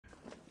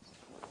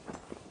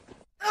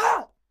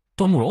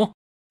段慕容。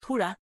突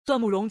然，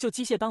段慕容就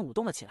机械般舞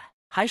动了起来，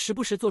还时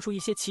不时做出一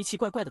些奇奇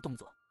怪怪的动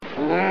作。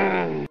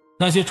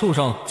那些畜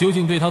生究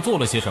竟对他做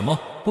了些什么？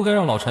不该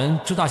让老臣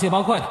吃大卸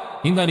八块的，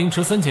应该凌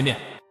迟3000遍。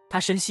他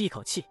深吸一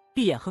口气，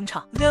闭眼哼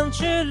唱。两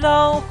只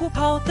老虎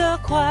跑得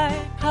快，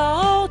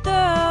跑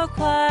得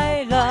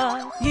快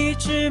了，一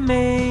只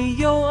没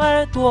有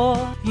耳朵，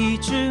一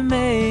只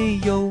没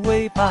有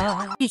尾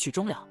巴。一曲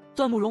终了，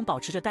段慕容保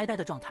持着呆呆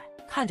的状态，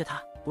看着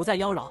他，不再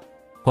妖娆。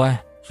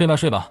乖，睡吧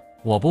睡吧，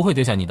我不会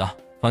丢下你的，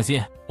放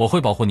心，我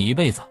会保护你一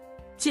辈子。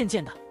渐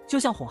渐的，就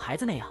像哄孩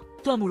子那样，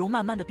段慕容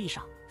慢慢的闭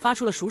上，发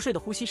出了熟睡的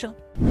呼吸声。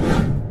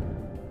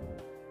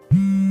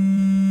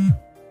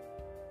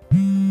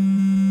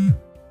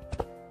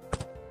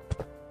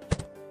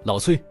老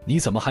崔，你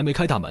怎么还没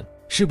开大门？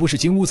是不是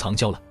金屋藏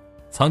娇了？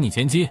藏你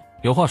前妻，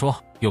有话说，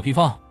有屁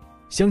放。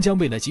湘江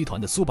未来集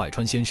团的苏百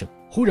川先生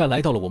忽然来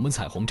到了我们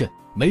彩虹镇，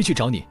没去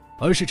找你，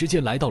而是直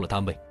接来到了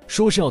单位，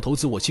说是要投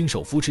资我亲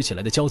手扶持起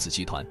来的骄子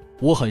集团。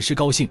我很是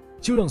高兴，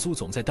就让苏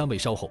总在单位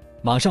稍后，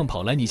马上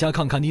跑来你家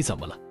看看你怎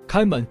么了。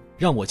开门，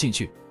让我进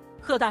去。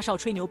贺大少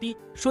吹牛逼，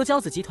说骄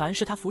子集团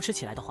是他扶持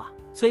起来的话，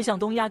崔向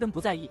东压根不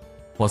在意。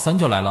我三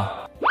舅来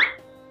了，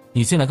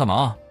你进来干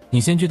嘛？你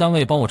先去单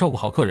位帮我照顾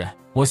好客人，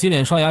我洗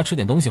脸刷牙吃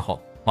点东西后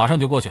马上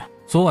就过去。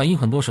昨晚因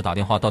很多事打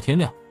电话到天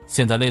亮，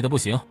现在累得不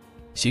行。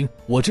行，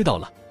我知道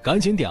了，赶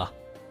紧点啊。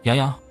洋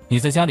洋，你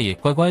在家里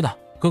乖乖的，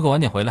哥哥晚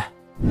点回来。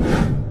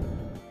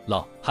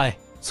嗨，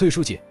崔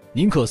书记，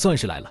您可算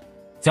是来了。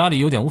家里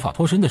有点无法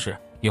脱身的事，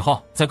以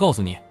后再告诉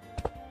你。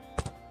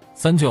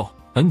三舅，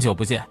很久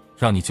不见，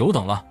让你久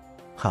等了。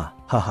哈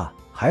哈哈，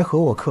还和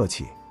我客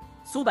气。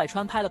苏百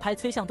川拍了拍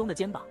崔向东的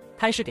肩膀，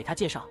开始给他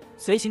介绍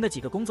随行的几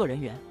个工作人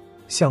员。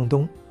向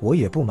东，我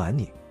也不瞒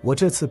你，我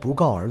这次不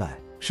告而来，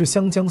是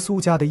湘江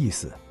苏家的意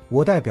思。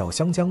我代表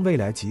湘江未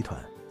来集团，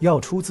要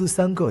出资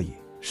3个亿，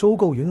收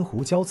购云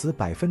湖骄子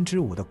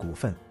5%的股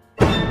份。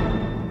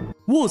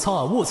卧槽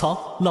啊卧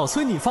槽，老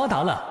崔你发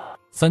达了。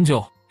三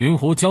舅，云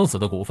湖骄子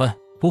的股份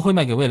不会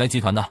卖给未来集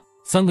团的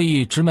，3个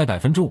亿只买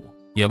5%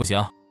也不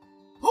行。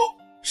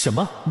什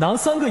么？拿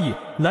3个亿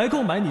来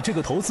购买你这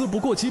个投资不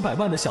过几百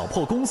万的小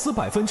破公司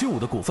5%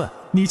的股份，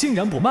你竟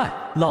然不卖？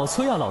老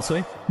崔啊老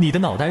崔，你的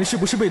脑袋是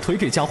不是被腿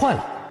给夹坏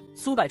了？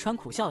苏百川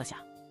苦笑了下。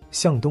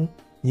向东，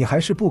你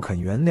还是不肯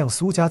原谅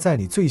苏家在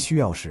你最需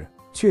要时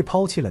却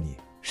抛弃了你，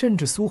甚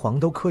至苏黄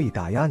都刻意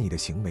打压你的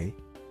行为。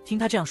听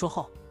他这样说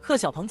后，贺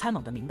小鹏才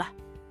猛地明白，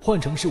换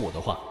成是我的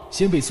话，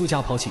先被苏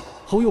家抛弃，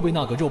后又被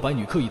那个肉白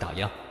女刻意打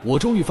压，我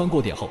终于翻过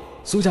点后，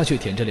苏家却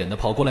舔着脸的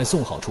跑过来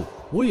送好处，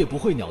我也不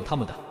会鸟他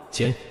们的。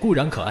钱固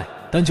然可爱，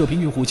但就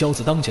凭云湖骄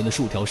子当前的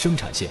数条生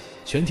产线，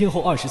全天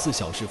候24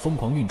小时疯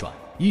狂运转，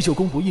依旧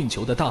供不应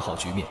求的大好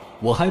局面，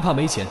我还怕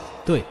没钱？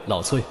对，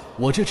老崔，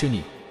我支持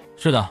你。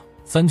是的，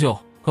三舅，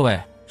各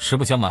位，实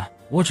不相瞒，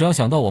我只要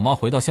想到我妈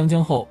回到湘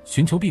江后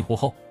寻求庇护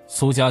后，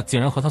苏家竟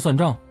然和她算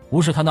账，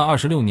无视她那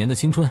26年的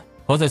青春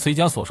和在崔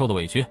家所受的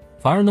委屈，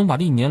反而能把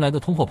历年来的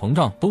通货膨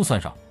胀都算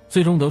上，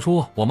最终得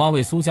出我妈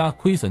为苏家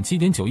亏损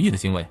7.9亿的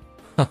行为。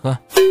呵呵。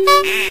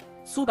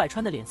苏百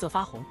川的脸色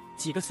发红，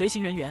几个随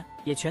行人员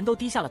也全都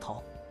低下了头。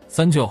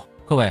三舅，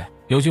各位，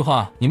有句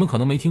话你们可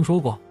能没听说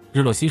过，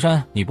日落西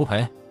山你不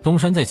陪，东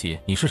山再起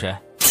你是谁？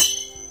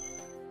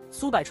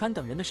苏百川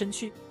等人的身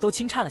躯都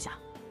轻颤了下。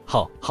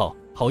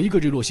好一个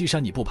日落西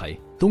山你不陪，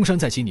东山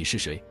再起你是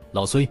谁？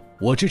老崔，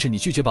我支持你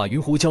拒绝把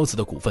云湖骄子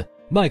的股份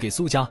卖给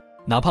苏家，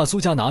哪怕苏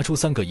家拿出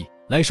3个亿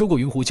来收购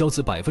云湖骄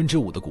子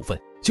5%的股份，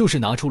就是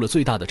拿出了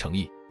最大的诚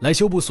意来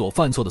修补所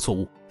犯错的错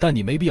误，但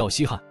你没必要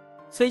稀罕。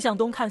崔向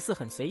东看似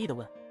很随意地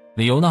问：“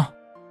理由呢？”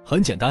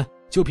很简单，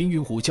就凭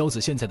云湖骄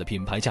子现在的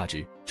品牌价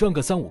值，赚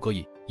个3-5个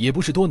亿也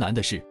不是多难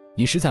的事。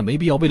你实在没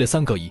必要为了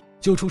3个亿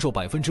就出售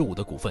5%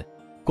的股份。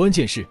关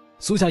键是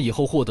苏家以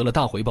后获得了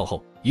大回报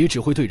后，也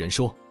只会对人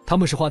说他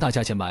们是花大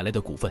价钱买来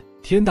的股份，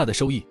天大的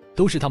收益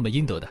都是他们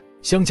应得的。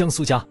湘江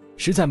苏家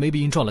实在没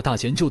必因赚了大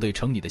钱就得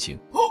成你的情。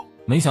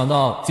没想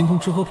到精通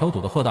吃喝嫖赌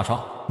的贺大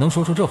少能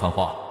说出这番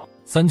话。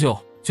三舅，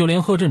就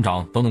连贺镇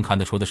长都能看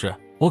得出的事，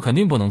我肯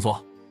定不能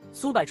做。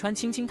苏百川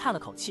轻轻叹了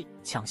口气，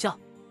抢笑：“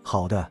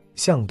好的，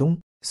向东，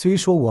虽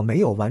说我没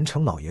有完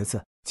成老爷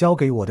子交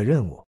给我的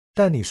任务，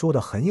但你说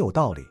的很有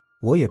道理，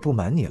我也不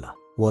瞒你了。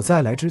我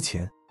在来之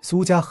前，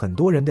苏家很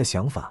多人的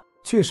想法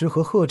确实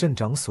和贺镇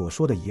长所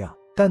说的一样，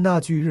但那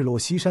句日落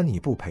西山你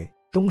不陪，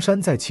东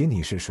山再起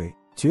你是谁，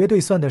绝对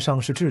算得上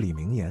是至理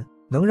名言，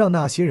能让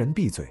那些人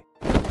闭嘴。”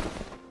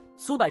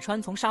苏百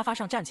川从沙发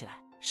上站起来，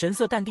神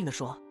色淡定地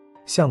说：“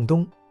向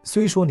东，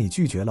虽说你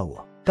拒绝了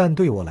我，但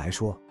对我来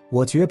说，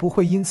我绝不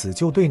会因此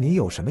就对你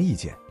有什么意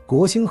见。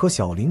国兴和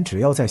小林只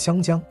要在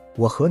湘江，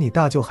我和你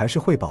大舅还是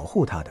会保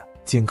护他的，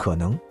尽可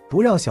能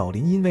不让小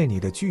林因为你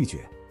的拒绝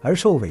而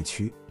受委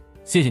屈。”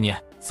谢谢你，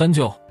三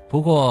舅。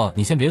不过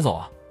你先别走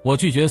啊，我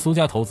拒绝苏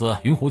家投资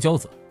云湖骄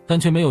子，但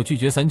却没有拒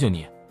绝三舅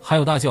你，还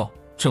有大舅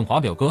振华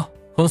表哥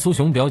和苏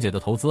琼表姐的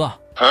投资啊。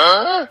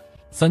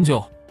三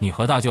舅，你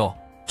和大舅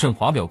振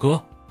华表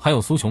哥还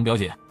有苏琼表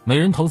姐每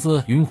人投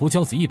资云湖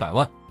骄子100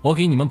万，我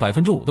给你们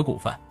5%的股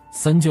份。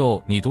三舅，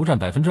你独占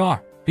2%，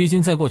毕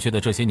竟在过去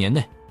的这些年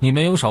内，你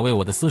没有少为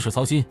我的私事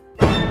操心。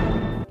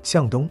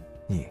向东，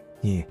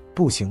你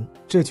不行，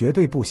这绝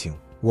对不行！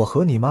我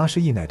和你妈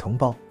是一奶同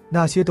胞，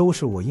那些都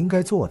是我应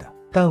该做的，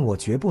但我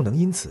绝不能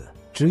因此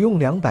只用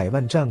200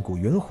万占股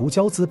云胡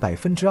椒子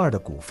2%的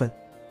股份。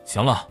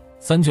行了，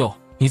三舅，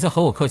你再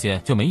和我客气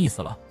就没意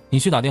思了。你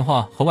去打电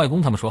话和外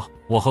公他们说，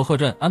我和贺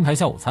震安排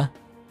下午餐。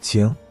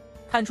行。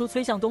看出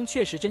崔向东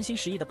确实真心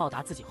实意地报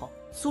答自己后，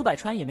苏百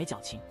川也没矫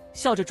情，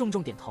笑着重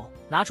重点头，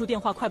拿出电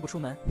话快步出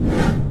门。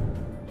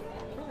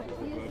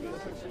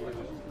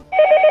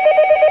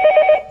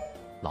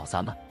老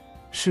三吗？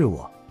是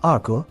我，二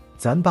哥，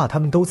咱爸他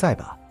们都在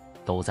吧？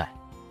都在。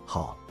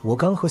好，我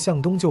刚和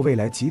向东就未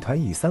来集团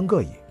以3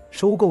个亿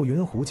收购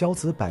云胡椒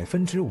子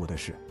5%的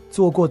事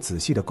做过仔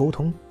细的沟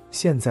通，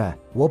现在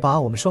我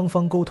把我们双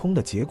方沟通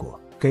的结果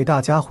给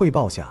大家汇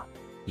报下。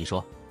你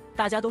说。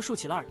大家都竖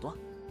起了耳朵。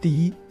第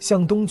一，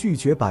向东拒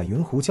绝把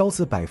云胡椒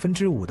子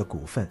5%的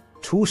股份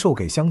出售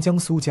给湘江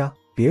苏家，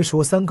别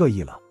说3个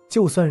亿了，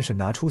就算是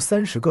拿出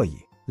30个亿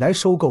来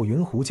收购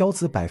云胡椒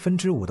子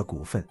5%的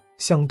股份，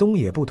向东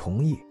也不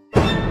同意。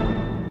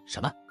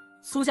什么？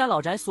苏家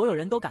老宅所有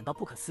人都感到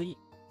不可思议。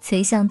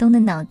崔向东的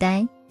脑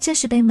袋这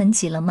是被蒙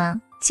挤了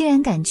吗？竟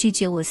然敢拒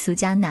绝我苏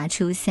家拿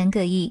出3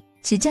个亿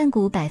只占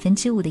股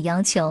5%的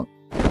要求。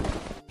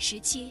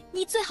17，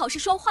你最好是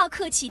说话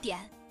客气点。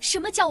什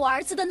么叫我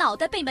儿子的脑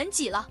袋被门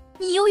挤了？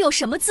你又有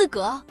什么资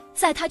格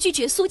在他拒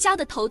绝苏家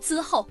的投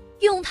资后，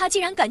用他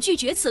竟然敢拒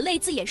绝此类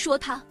字眼说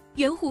他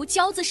云胡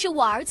椒子是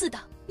我儿子的，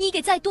你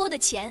给再多的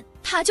钱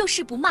他就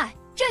是不卖，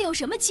这有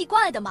什么奇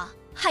怪的吗？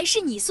还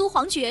是你苏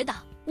黄觉得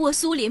我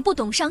苏林不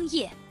懂商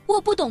业，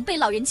我不懂被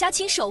老人家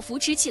亲手扶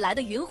持起来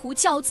的云胡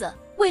椒子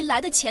未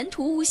来的前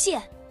途无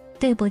限？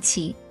对不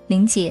起，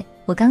林姐，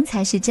我刚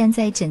才是站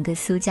在整个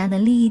苏家的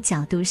利益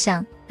角度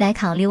上来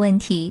考虑问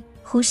题，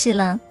忽视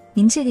了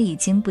您这个已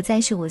经不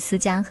再是我苏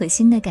家核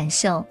心的感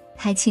受，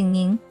还请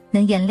您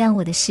能原谅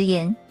我的失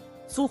言。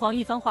苏黄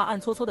一番话暗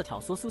搓搓地挑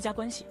唆苏家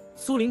关系，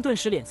苏林顿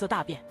时脸色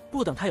大变，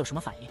不等他有什么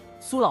反应，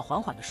苏老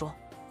缓缓地说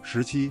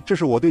：17，这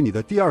是我对你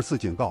的第2次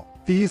警告，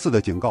第1次的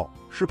警告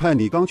是派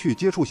你刚去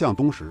接触向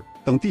东时，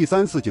等第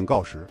3次警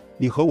告时，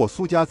你和我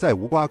苏家再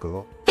无瓜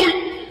葛。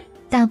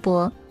大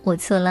伯，我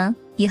错了，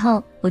以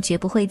后我绝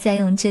不会再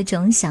用这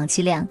种小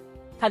气量。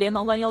他连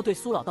忙弯腰对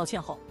苏老道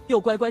歉后，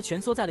又乖乖蜷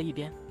缩在了一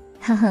边。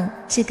呵呵，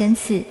这根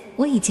刺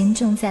我已经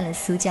种在了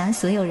苏家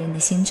所有人的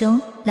心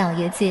中，老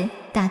爷子、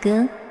大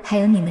哥，还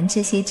有你们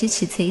这些支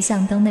持崔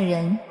向东的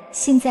人，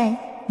现在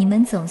你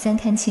们总算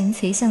看清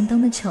崔向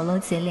东的丑陋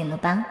嘴脸了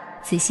吧？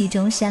子系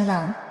中山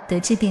狼，得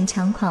志便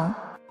猖狂。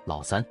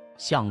老三，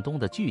向东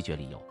的拒绝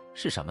理由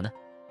是什么呢？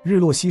日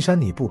落西山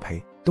你不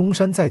陪，东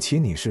山再起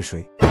你是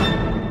谁？